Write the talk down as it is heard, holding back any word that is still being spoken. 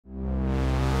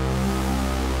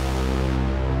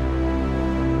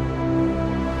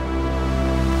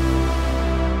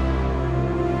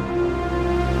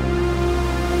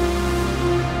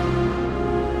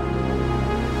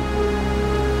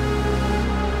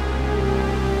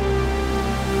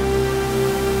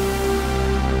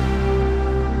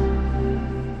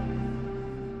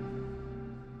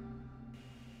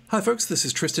Hi folks, this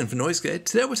is Tristan for NoiseGate.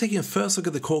 Today we're taking a first look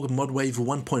at the Korg modwave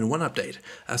 1.1 update.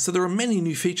 So there are many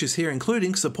new features here,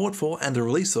 including support for and the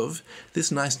release of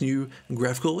this nice new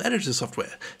graphical editor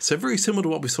software. So very similar to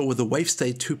what we saw with the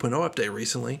WaveState 2.0 update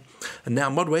recently. And now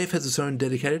modwave has its own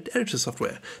dedicated editor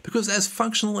software, because as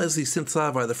functional as these synths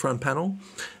are via the front panel,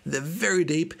 they're very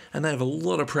deep and they have a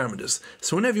lot of parameters.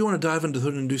 So whenever you want to dive under the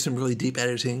hood and do some really deep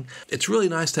editing, it's really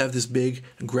nice to have this big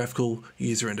graphical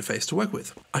user interface to work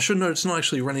with. I should note it's not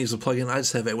actually running as a plugin, I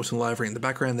just have Ableton Library in the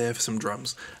background there for some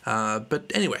drums.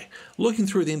 But anyway, looking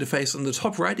through the interface, on the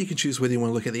top right you can choose whether you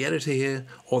want to look at the editor here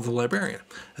or the librarian.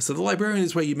 So the librarian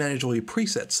is where you manage all your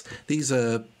presets. These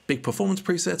are big performance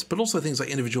presets, but also things like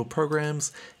individual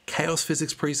programs, chaos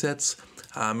physics presets,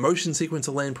 motion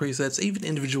sequencer lane presets, even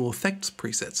individual effects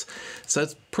presets. So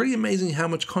it's pretty amazing how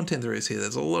much content there is here.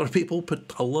 There's a lot of people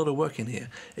put a lot of work in here.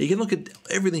 You can look at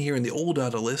everything here in the all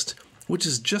data list, which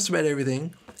is just about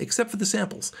everything except for the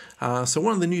samples. So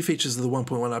one of the new features of the 1.1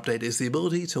 update is the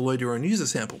ability to load your own user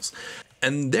samples.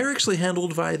 And they're actually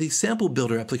handled via the sample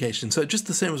builder application. So just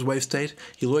the same as WaveState,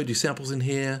 you load your samples in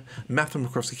here, map them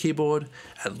across the keyboard,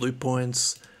 add loop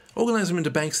points, organize them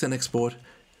into banks, then export.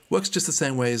 Works just the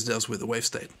same way as it does with the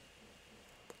WaveState.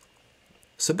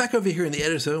 So back over here in the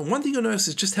editor, one thing you'll notice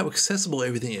is just how accessible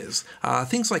everything is.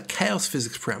 Things like chaos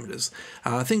physics parameters,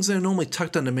 things that are normally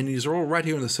tucked under menus are all right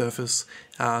here on the surface.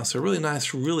 So really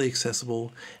nice, really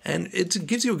accessible, and it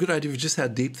gives you a good idea of just how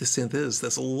deep the synth is.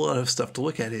 There's a lot of stuff to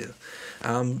look at here.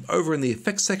 Over in the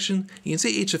effects section, you can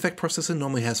see each effect processor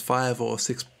normally has 5 or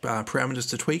 6 parameters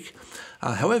to tweak.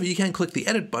 However, you can click the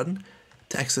edit button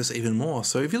to access even more.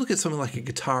 So if you look at something like a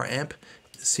guitar amp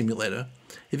simulator,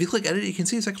 if you click edit, you can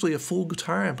see it's actually a full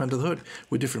guitar amp under the hood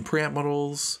with different preamp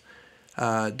models,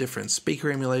 different speaker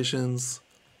emulations.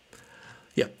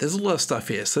 Yeah, there's a lot of stuff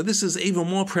here. So this is even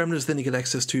more parameters than you get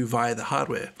access to via the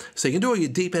hardware. So you can do all your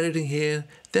deep editing here,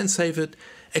 then save it,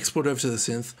 export over to the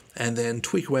synth, and then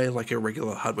tweak away like a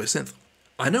regular hardware synth.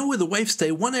 I know with the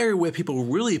WaveState, one area where people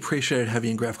really appreciated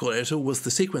having a graphical editor was the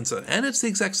sequencer, and it's the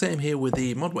exact same here with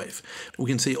the modwave. We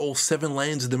can see all 7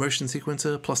 lanes of the motion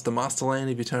sequencer, plus the master lane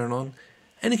if you turn it on.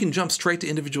 And you can jump straight to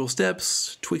individual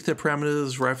steps, tweak their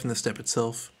parameters right from the step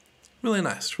itself. Really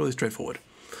nice, really straightforward.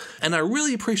 And I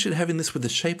really appreciate having this with the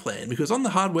shape lane, because on the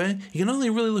hardware, you can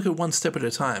only really look at one step at a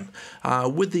time.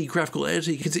 With the graphical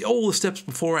editor, you can see all the steps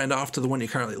before and after the one you're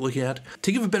currently looking at,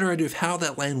 to give a better idea of how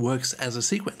that lane works as a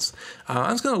sequence.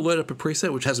 I'm just going to load up a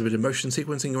preset which has a bit of motion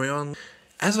sequencing going on.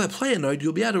 As I play a node,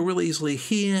 you'll be able to really easily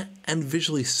hear and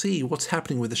visually see what's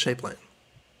happening with the shape lane.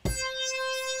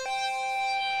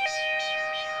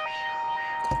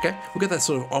 Okay, we'll get that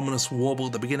sort of ominous warble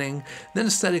at the beginning, then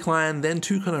a static line, then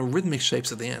 2 kind of rhythmic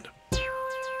shapes at the end.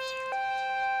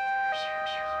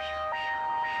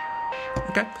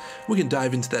 Okay, we can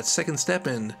dive into that second step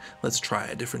and let's try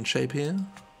a different shape here.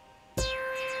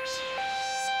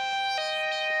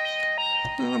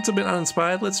 That's a bit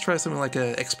uninspired. Let's try something like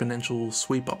an exponential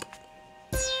sweep up.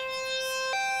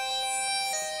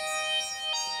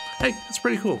 Hey, that's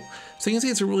pretty cool. So you can see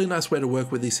it's a really nice way to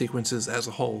work with these sequences as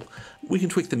a whole. We can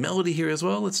tweak the melody here as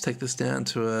well. Let's take this down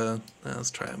to a,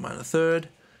 let's try a minor third.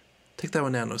 Take that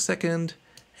one down to a second,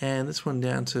 and this one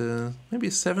down to maybe a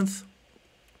 7th.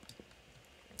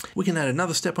 We can add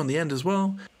another step on the end as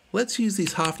well. Let's use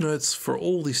these half notes for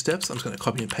all these steps. I'm just going to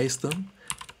copy and paste them.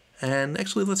 And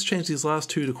actually, let's change these last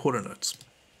 2 to quarter notes.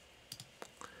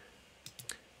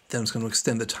 Then I'm just going to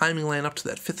extend the timing lane up to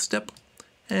that 5th step,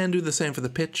 and do the same for the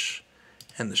pitch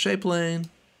and the shape lane.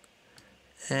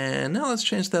 And now let's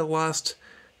change that last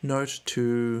note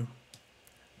to,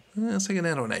 let's take it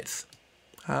down to an 8th.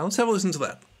 Let's have a listen to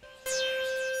that.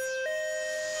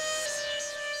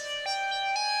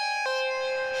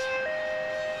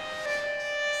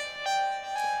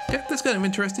 Okay, that's kind of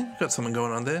interesting. Got something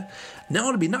going on there. Now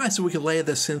it'd be nice if we could layer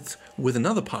the synth with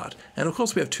another part. And of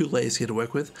course we have 2 layers here to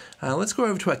work with. Let's go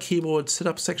over to our keyboard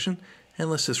setup section and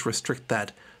let's just restrict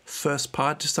that first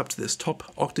part just up to this top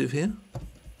octave here.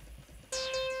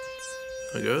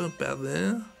 There we go, about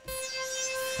there.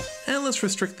 And let's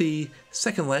restrict the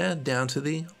second layer down to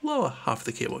the lower half of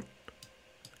the keyboard.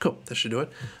 Cool, that should do it.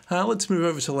 Let's move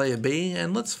over to layer B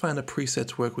and let's find a preset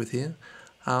to work with here.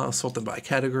 I'll sort them by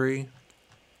category.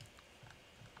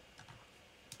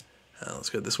 Let's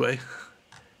go this way.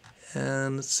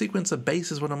 And sequencer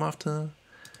bass is what I'm after.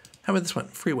 How about this one?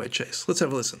 Freeway chase. Let's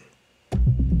have a listen.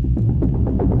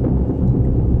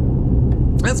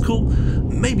 That's cool.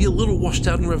 Maybe a little washed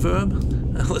out in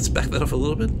reverb. Let's back that off a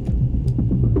little bit.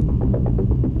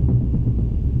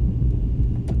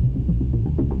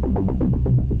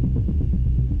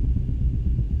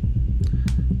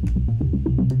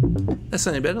 That's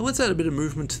sounding better. Let's add a bit of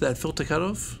movement to that filter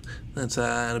cutoff. Let's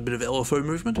add a bit of LFO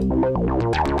movement.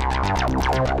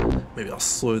 Maybe I'll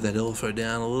slow that LFO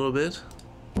down a little bit.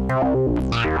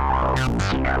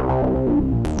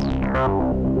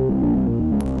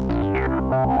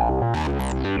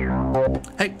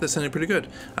 Hey, that's sounding pretty good.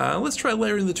 Let's try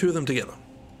layering the two of them together.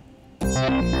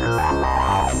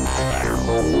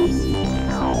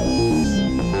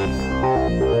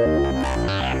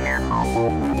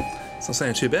 It's not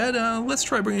sounding too bad. Let's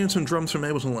try bringing in some drums from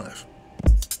Ableton Live.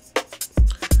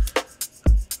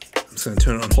 I'm just going to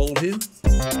turn it on hold here.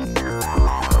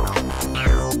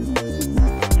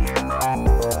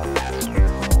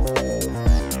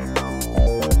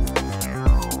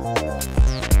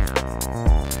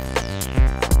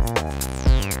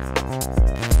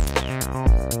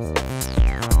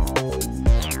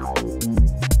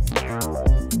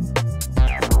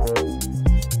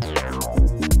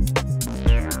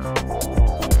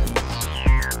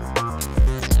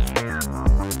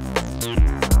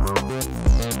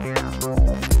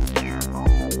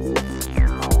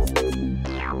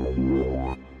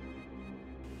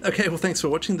 Okay, well thanks for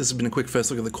watching. This has been a quick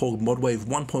first look at the Korg modwave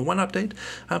 1.1 update.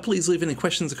 Please leave any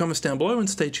questions or comments down below and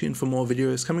stay tuned for more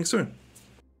videos coming soon.